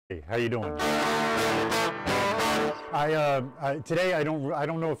Hey, how you doing? Today I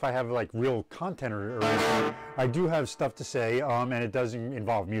don't know if I have like real content or anything. I do have stuff to say, and it does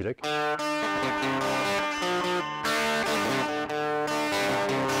involve music. And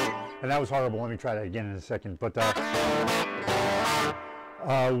that was horrible. Let me try that again in a second. But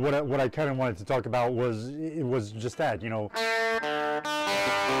what I kind of wanted to talk about was just that, you know.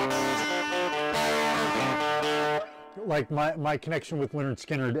 Like my connection with Lynyrd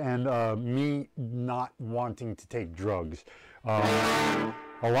Skynyrd and me not wanting to take drugs. A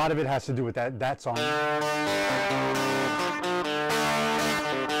lot of it has to do with that song.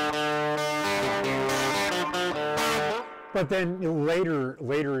 But then later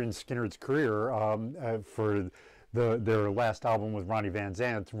in Skynyrd's career, for their last album with Ronnie Van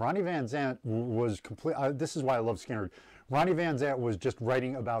Zant, Ronnie Van Zant was complete. This is why I love Skynyrd. Ronnie Van Zant was just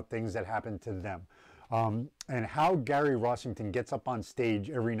writing about things that happened to them. And how Gary Rossington gets up on stage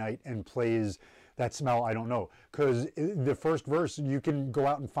every night and plays That Smell, I don't know. Because the first verse, you can go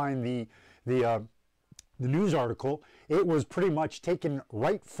out and find the news article. It was pretty much taken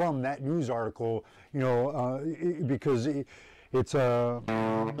right from that news article, you know, because it's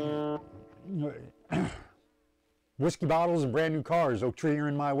whiskey bottles and brand new cars, oak tree, you're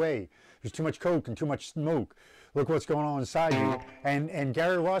in my way. There's too much coke and too much smoke. Look what's going on inside you. And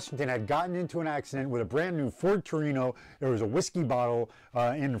Gary Rossington had gotten into an accident with a brand new Ford Torino. There was a whiskey bottle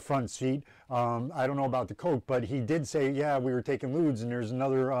in the front seat. I don't know about the coke, but he did say, yeah, we were taking lewds. And there's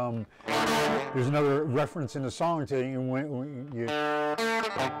another reference in the song to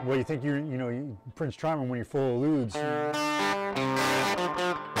well, you think you know, Prince Charming when you're full of lewds.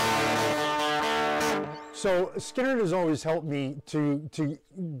 So Skynyrd has always helped me to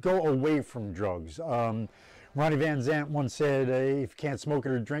go away from drugs. Ronnie Van Zant once said, if you can't smoke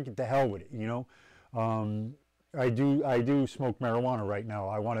it or drink it, to hell with it, you know. I do smoke marijuana right now.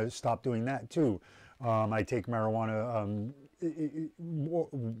 I want to stop doing that too. I take marijuana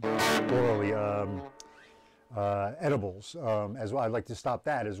orally, edibles as well. I'd like to stop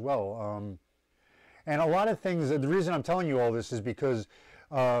that as well. And a lot of things, the reason I'm telling you all this is because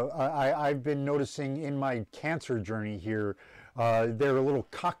I've been noticing in my cancer journey here, their little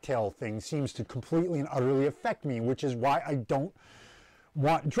cocktail thing seems to completely and utterly affect me, which is why I don't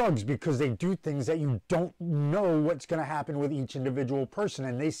want drugs, because they do things that you don't know what's going to happen with each individual person,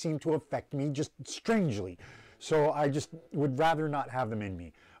 and they seem to affect me just strangely. So I just would rather not have them in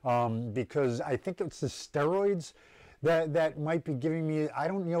me, because I think it's the steroids that might be giving me, I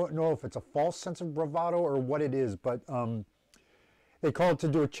don't know if it's a false sense of bravado or what it is, but they called to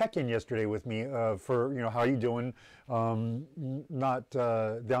do a check-in yesterday with me for, you know, how are you doing? Not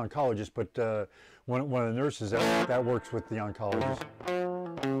the oncologist, but one of the nurses that works with the oncologist.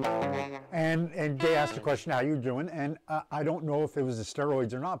 And they asked the question, how you doing? And I don't know if it was the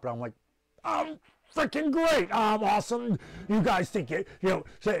steroids or not, but I'm like, I'm freaking great. I'm awesome. You guys think it, you know,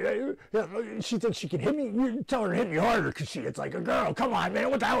 say, she thinks she can hit me. You tell her to hit me harder because it's like a girl. Come on,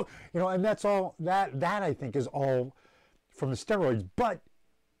 man. What the hell? You know, and that's all, that I think is all from the steroids, but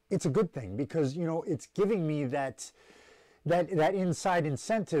it's a good thing because, you know, it's giving me that inside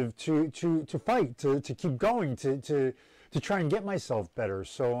incentive to fight, to keep going, to try and get myself better.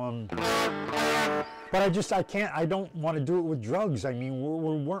 So but I don't want to do it with drugs. I mean,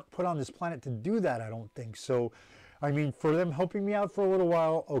 we weren't put on this planet to do that, I don't think. So I mean, for them helping me out for a little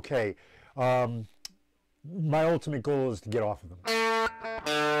while, okay. My ultimate goal is to get off of them.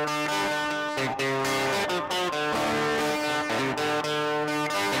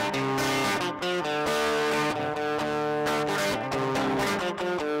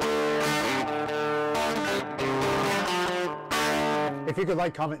 If you could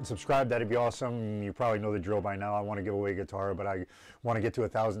like, comment, and subscribe, that'd be awesome. You probably know the drill by now. I want to give away a guitar, but I want to get to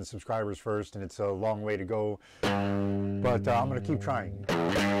 1,000 subscribers first, and it's a long way to go. But I'm going to keep trying.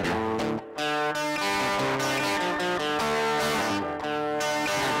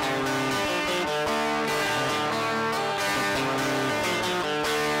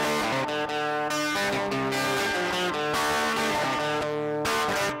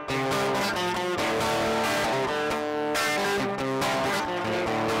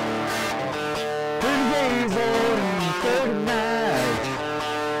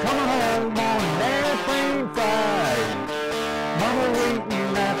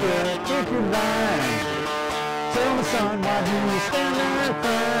 Tell me, son, why do you stand there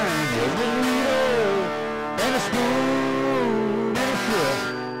crying? There's a needle and a spoon and a trip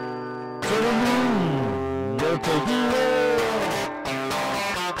to the moon. They'll take you there.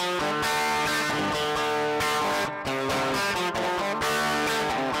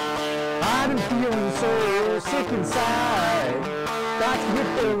 I've been feeling so sick inside. Got to get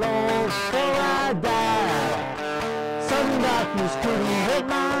there. Lord, before I die. Sudden darkness couldn't hurt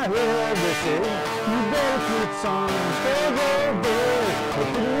my head. They said, you better quit songs, go,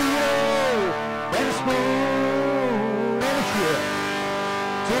 with the needle and a spoon and a trip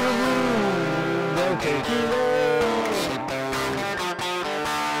to the moon. They'll take you there,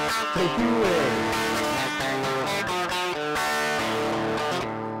 take you away.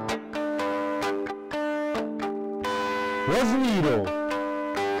 Was a needle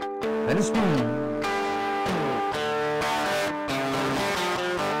and a spoon.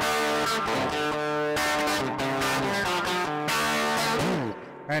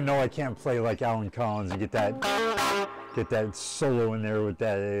 And no, I can't play like Alan Collins and get that solo in there with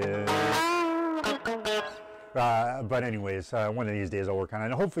that. But anyways, one of these days I'll work on it.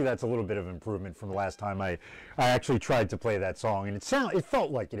 And hopefully that's a little bit of improvement from the last time I actually tried to play that song, and it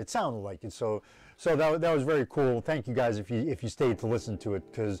felt like it, it sounded like it. So that was very cool. Thank you guys if you stayed to listen to it,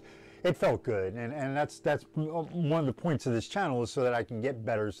 because it felt good, and that's one of the points of this channel, is so that I can get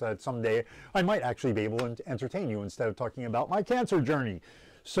better, so that someday I might actually be able to entertain you instead of talking about my cancer journey.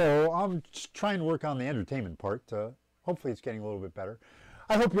 So I'm just trying to work on the entertainment part. Hopefully it's getting a little bit better.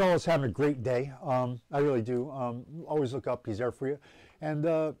 I hope you all is having a great day. I really do. Always look up. He's there for you. And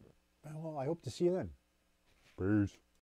well, I hope to see you then. Peace.